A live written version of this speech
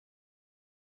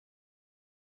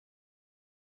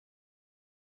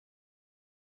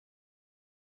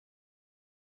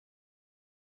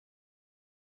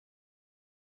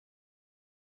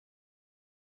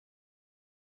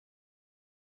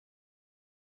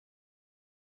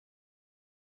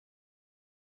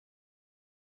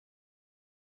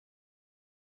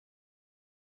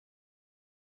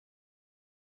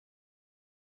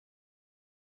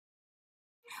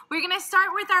We're gonna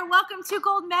start with our Welcome to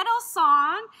Gold Medal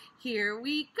song. Here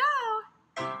we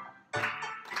go.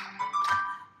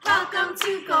 Welcome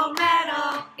to Gold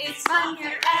Medal, it's fun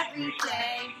here every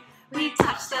day. We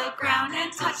touch the ground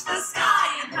and touch the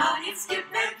sky and run and skip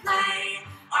and play.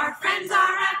 Our friends are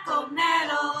at Gold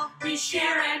Medal, we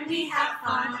share and we have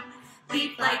fun.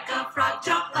 Leap like a frog,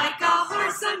 jump like a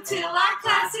horse until our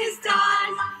class is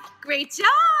done. Great job!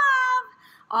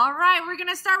 All right, we're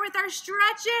gonna start with our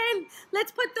stretching.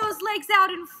 Let's put those legs out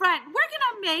in front. We're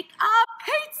gonna make a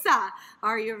pizza.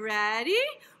 Are you ready?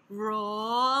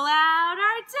 Roll out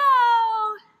our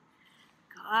dough.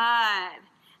 Good.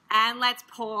 And let's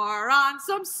pour on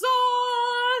some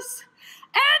sauce.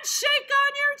 And shake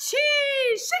on your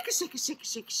cheese. Shake it, shake it, shake it,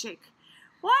 shake it, shake.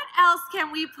 What else can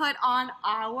we put on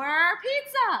our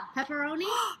pizza? Pepperoni.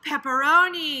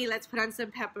 Pepperoni. Let's put on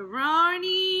some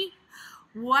pepperoni.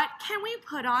 What can we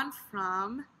put on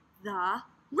from the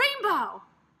rainbow?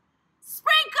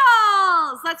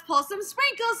 Sprinkles. Let's pull some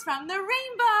sprinkles from the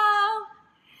rainbow.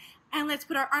 And let's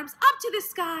put our arms up to the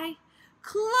sky.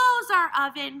 Close our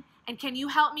oven. And can you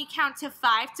help me count to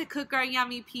 5 to cook our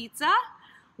yummy pizza?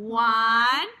 1,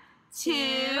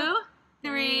 2,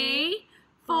 3,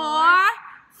 4,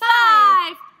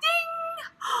 5. Ding!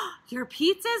 Your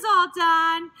pizza's all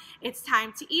done. It's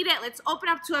time to eat it. Let's open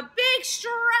up to a big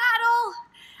straddle.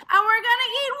 And we're gonna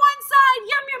eat one side.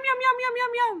 Yum, yum, yum, yum, yum,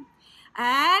 yum, yum.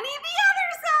 And eat the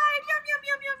other side. Yum, yum,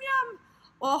 yum, yum, yum.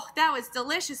 Oh, that was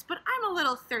delicious, but I'm a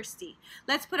little thirsty.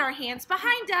 Let's put our hands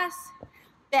behind us.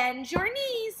 Bend your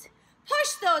knees.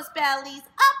 Push those bellies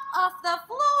up off the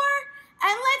floor.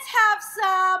 And let's have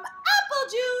some apple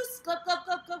juice. Glub, glub,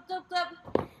 glub, glub, glub, glub.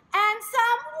 And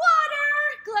some water.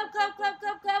 Glub, glub, glub,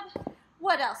 glub, glub.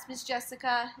 What else, Miss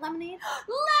Jessica? Lemonade.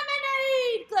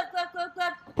 Lemonade. Glub, glub, glub,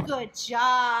 glub. Good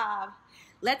job.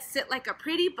 Let's sit like a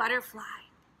pretty butterfly.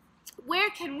 Where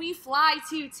can we fly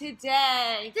to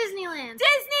today? Disneyland.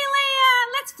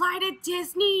 Disneyland. Let's fly to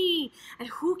Disney. And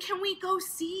who can we go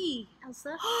see?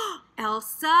 Elsa.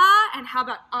 Elsa. And how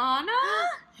about Anna?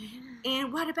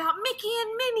 And what about Mickey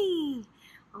and Minnie?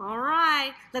 All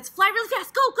right. Let's fly really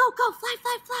fast. Go, go, go. Fly,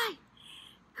 fly, fly.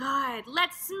 Good.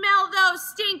 Let's smell those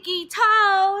stinky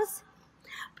toes.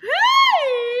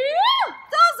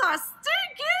 Those are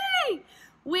stinky.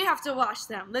 We have to wash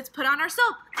them. Let's put on our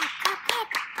soap.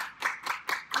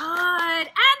 Good.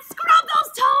 And scrub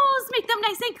those toes. Make them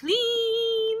nice and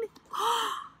clean.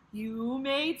 You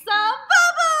made some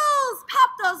bubbles.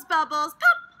 Pop those bubbles.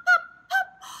 Pop, pop, pop.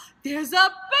 There's a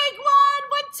big one.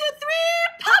 1, 2, 3.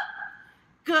 Pop.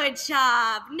 Good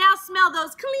job. Now smell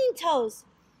those clean toes.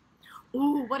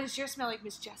 Ooh, what does yours smell like,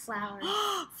 Miss Jess? Flowers.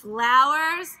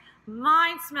 Flowers?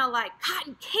 Mine smell like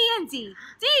cotton candy.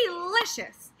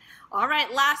 Delicious. All right,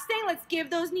 last thing, let's give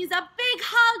those knees a big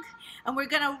hug. And we're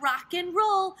gonna rock and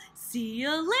roll. See you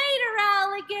later,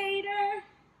 alligator.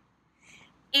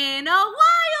 In a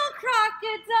while,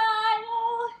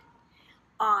 crocodile.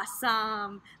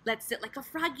 Awesome. Let's sit like a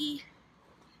froggy.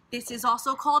 This is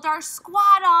also called our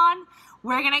squat on.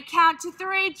 We're gonna count to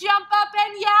 3, jump up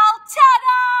and yell,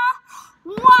 ta-da!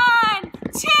 1,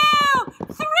 2,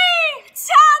 3,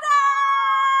 ta-da!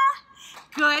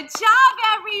 Good job,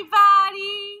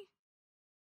 everybody.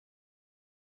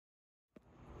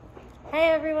 Hey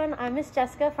everyone, I'm Miss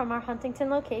Jessica from our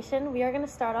Huntington location. We are going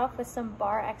to start off with some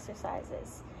bar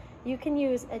exercises. You can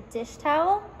use a dish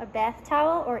towel, a bath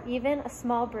towel, or even a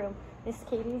small broom. Miss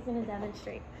Katie's going to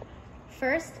demonstrate.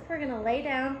 First, we're going to lay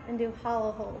down and do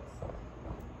hollow holds.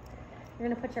 You're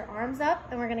going to put your arms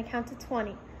up and we're going to count to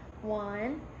 20.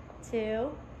 1,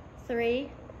 2,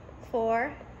 3,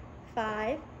 4,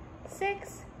 5,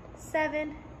 6,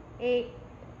 7, 8,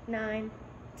 9,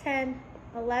 10,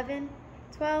 11,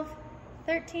 12,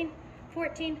 13,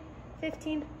 14,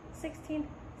 15, 16,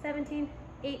 17,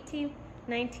 18,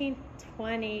 19,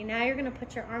 20. Now you're going to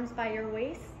put your arms by your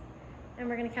waist and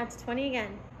we're going to count to 20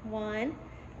 again. 1,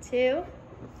 2,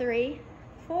 3,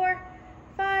 4,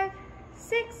 5,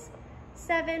 6,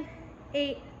 7,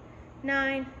 8,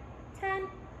 9, 10,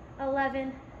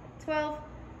 11, 12,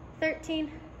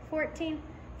 13, 14,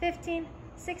 15,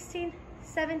 16,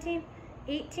 17,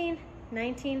 18,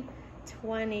 19,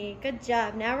 20. Good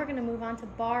job. Now we're going to move on to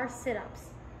bar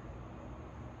sit-ups.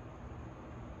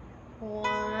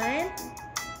 1,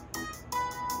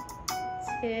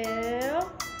 2,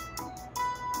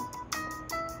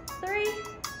 3,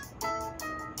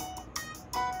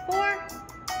 4,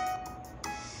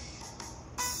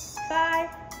 5,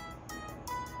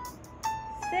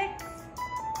 6,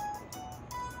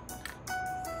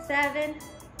 7,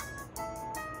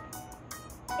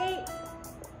 8,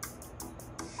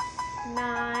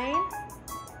 9,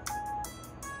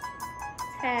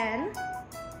 10,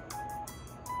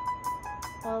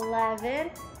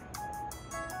 11,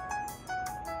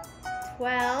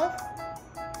 12,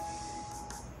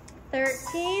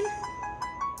 13,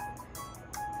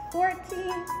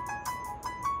 14,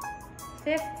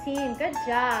 15. Good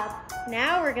job.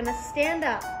 Now we're gonna stand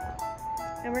up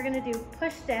and we're gonna do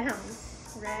push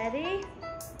downs. Ready?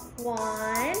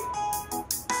 1,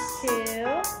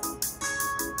 2,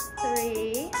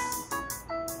 3,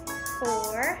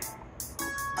 4,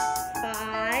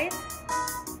 5,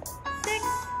 6,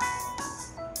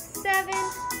 7,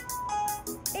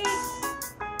 8,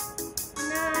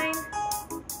 9,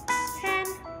 10,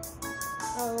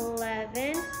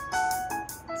 11,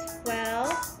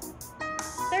 12,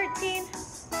 13,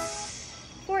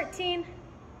 14,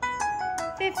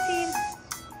 15,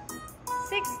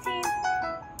 16,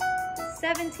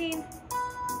 17,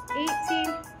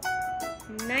 18,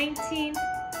 19,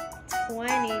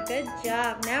 20. Good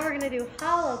job. Now we're gonna do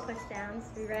hollow push downs.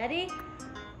 We ready?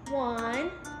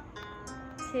 1,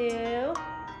 2,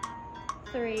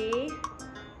 3,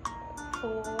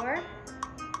 4,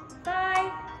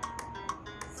 5,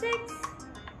 6,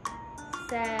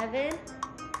 7,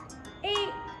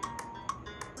 8,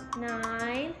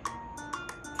 9,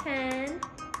 10,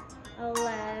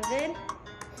 11,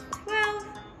 12,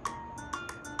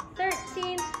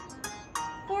 13,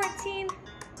 14,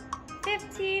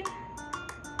 15,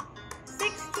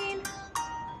 16,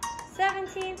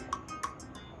 17,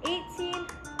 18,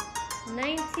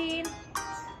 19,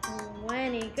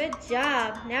 20. Good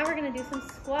job. Now we're gonna do some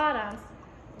squat-offs.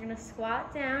 You're gonna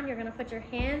squat down, you're gonna put your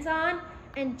hands on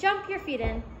and jump your feet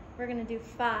in. We're gonna do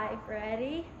 5.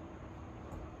 Ready?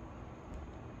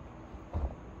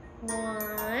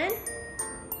 1,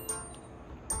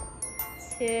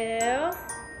 2,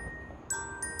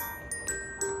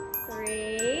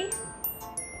 3,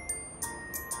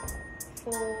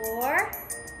 4,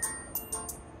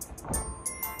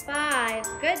 5.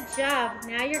 Good job.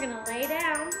 Now you're gonna lay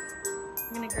down.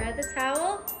 You're gonna grab the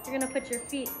towel. You're gonna put your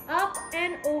feet up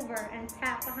and over and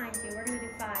tap behind you. We're gonna do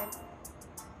 5.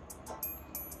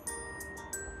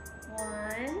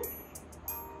 1,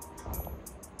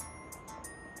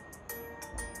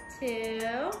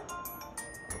 2,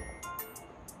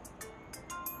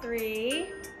 3,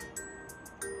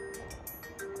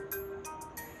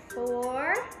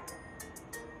 4,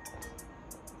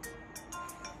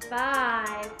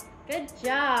 5. Good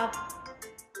job.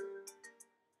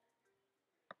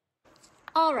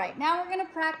 All right, now we're gonna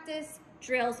practice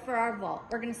drills for our vault.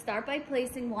 We're gonna start by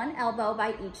placing one elbow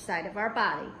by each side of our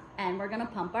body, and we're gonna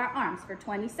pump our arms for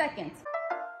 20 seconds.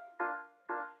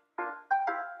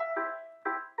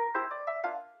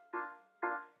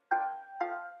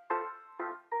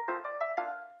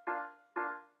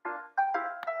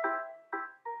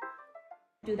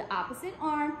 Do the opposite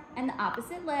arm and the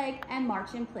opposite leg and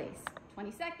march in place.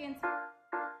 20 seconds.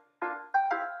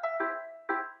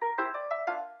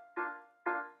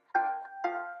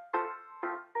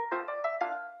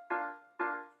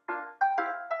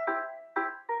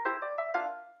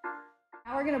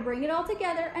 Now we're going to bring it all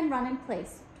together and run in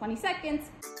place. 20 seconds.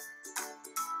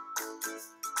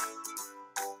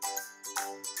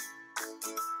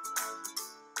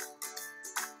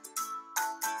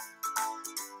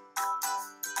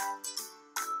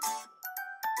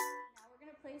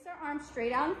 Place our arms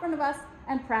straight out in front of us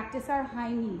and practice our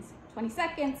high knees. 20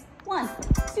 seconds. 1,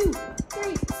 2,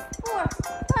 3, 4,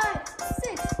 5,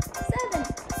 6, 7,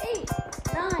 8,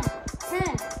 9,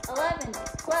 10, 11,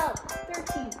 12,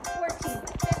 13, 14,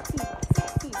 15,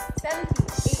 16, 17,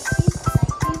 18,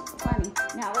 19,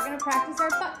 20. Now we're going to practice our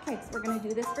butt kicks. We're going to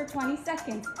do this for 20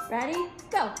 seconds. Ready?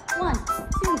 Go. 1,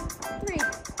 2, 3,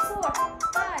 4,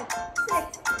 5,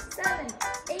 6, 7,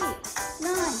 8,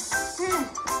 9, 10,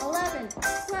 11,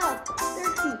 12,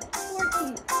 13,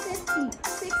 14, 15,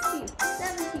 16,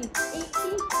 17,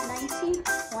 18, 19,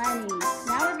 20.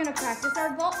 Now we're going to practice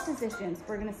our vault positions.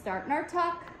 We're going to start in our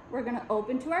tuck, we're going to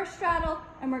open to our straddle,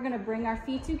 and we're going to bring our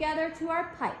feet together to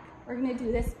our pike. We're going to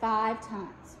do this 5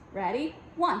 times. Ready?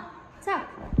 1, tuck,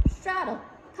 straddle,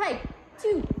 pike.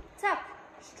 2, tuck,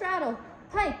 straddle,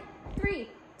 pike. 3,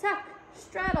 tuck,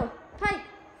 straddle, pike.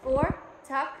 4,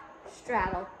 tuck,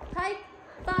 straddle, pike.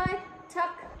 5,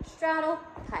 tuck, straddle,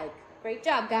 pike. Great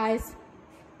job, guys.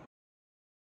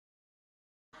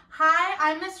 Hi,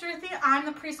 I'm Miss Ruthie. I'm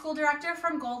the preschool director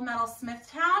from Gold Medal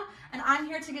Smithtown, and I'm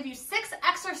here to give you 6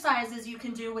 exercises you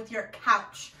can do with your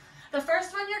couch. The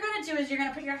first one you're going to do is you're going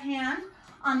to put your hand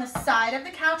on the side of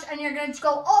the couch, and you're going to go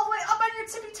all the way up on your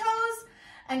tippy toes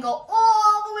and go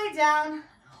all the way down,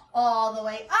 all the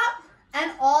way up,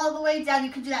 and all the way down.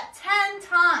 You can do that 10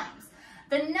 times.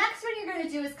 The next one you're going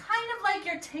to do is kind of like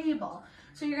your table.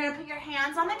 So you're gonna put your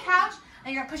hands on the couch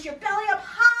and you're gonna push your belly up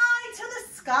high to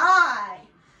the sky.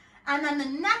 And then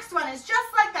the next one is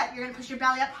just like that. You're gonna push your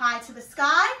belly up high to the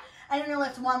sky and you're gonna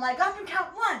lift one leg up and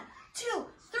count 1, 2,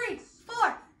 3,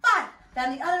 4, 5.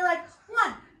 Then the other leg,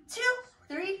 1, 2,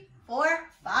 3, 4,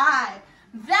 5.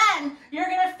 Then you're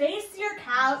gonna face your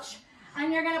couch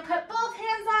and you're gonna put both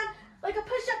hands on like a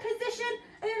push-up position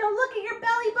and you're gonna look at your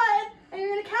belly button and you're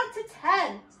gonna count to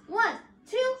 10. 1,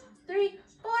 2, 3,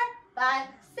 4, 5,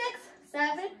 6,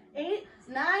 7, 8,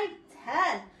 9,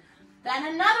 10.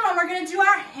 Then another one, we're gonna do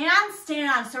our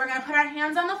handstand. So we're gonna put our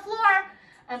hands on the floor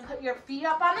and put your feet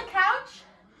up on the couch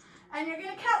and you're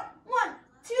gonna count 1,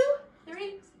 2,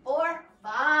 3, 4,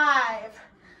 5.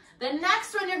 The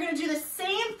next one, you're gonna do the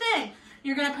same thing.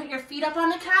 You're gonna put your feet up on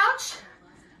the couch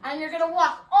and you're gonna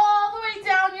walk all the way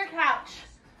down your couch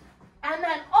and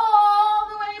then all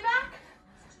the way back.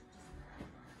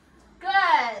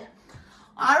 Good.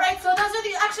 All right, so those are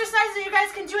the exercises that you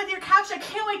guys can do with your couch. I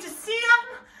can't wait to see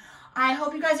them. I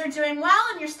hope you guys are doing well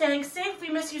and you're staying safe. We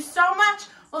miss you so much.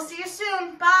 We'll see you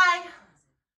soon. Bye.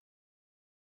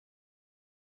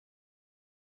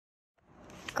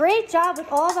 Great job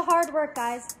with all the hard work,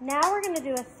 guys. Now we're gonna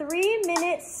do a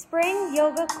 3-minute spring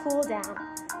yoga cool down.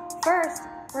 First,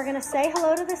 we're gonna say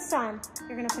hello to the sun.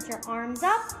 You're gonna put your arms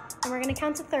up and we're gonna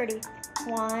count to 30.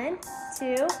 1,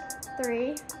 2,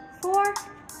 3, 4,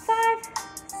 5,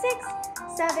 6,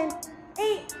 7,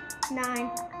 8,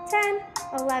 9, 10,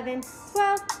 11,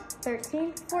 12,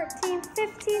 13, 14,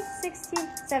 15, 16,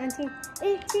 17,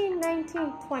 18,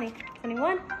 19, 20,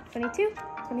 21, 22,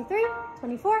 23,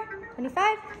 24,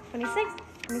 25, 26,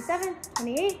 27,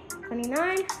 28,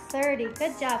 29, 30.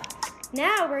 Good job.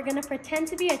 Now we're gonna pretend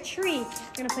to be a tree.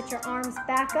 You're gonna put your arms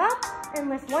back up and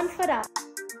lift one foot up.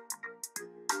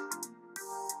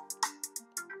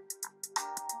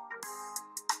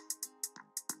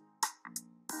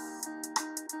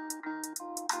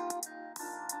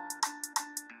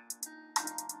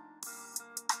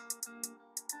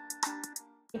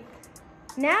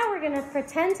 Now we're gonna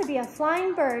pretend to be a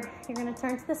flying bird. You're gonna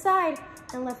turn to the side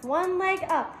and lift one leg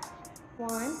up. 1,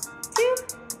 2,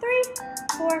 3,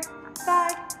 4,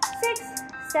 5, 6,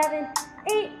 7,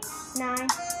 8, 9, 10,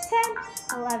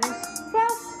 11,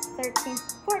 12, 13,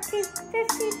 14,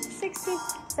 15, 16,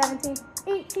 17,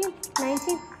 18,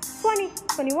 19, 20,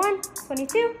 21,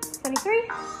 22, 23,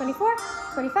 24,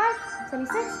 25,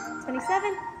 26,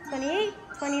 27, 28,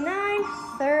 29,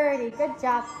 30. Good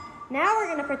job. Now we're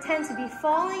gonna pretend to be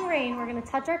falling rain. We're gonna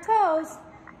touch our toes.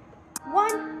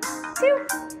 1, 2,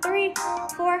 3,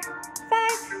 4,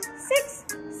 5, 6,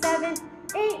 7,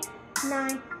 8,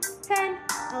 9, 10,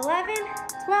 11,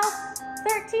 12,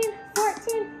 13,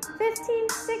 14, 15,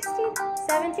 16,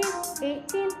 17,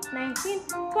 18, 19,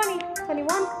 20,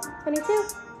 21, 22,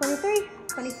 23,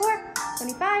 24,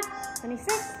 25,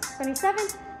 26, 27,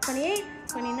 28,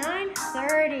 29,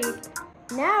 30.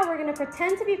 Now we're gonna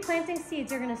pretend to be planting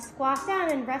seeds. You're gonna squat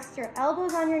down and rest your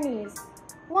elbows on your knees.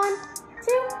 1,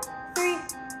 2, 3,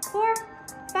 4,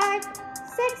 5,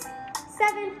 6,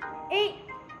 7, 8,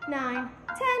 9,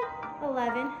 10,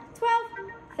 11, 12,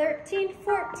 13,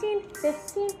 14,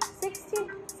 15,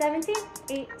 16, 17,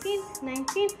 18,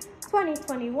 19, 20,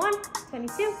 21,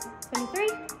 22, 23,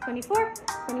 24,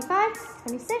 25,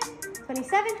 26,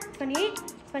 27,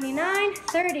 28, 29,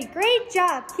 30. Great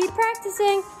job. Keep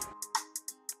practicing.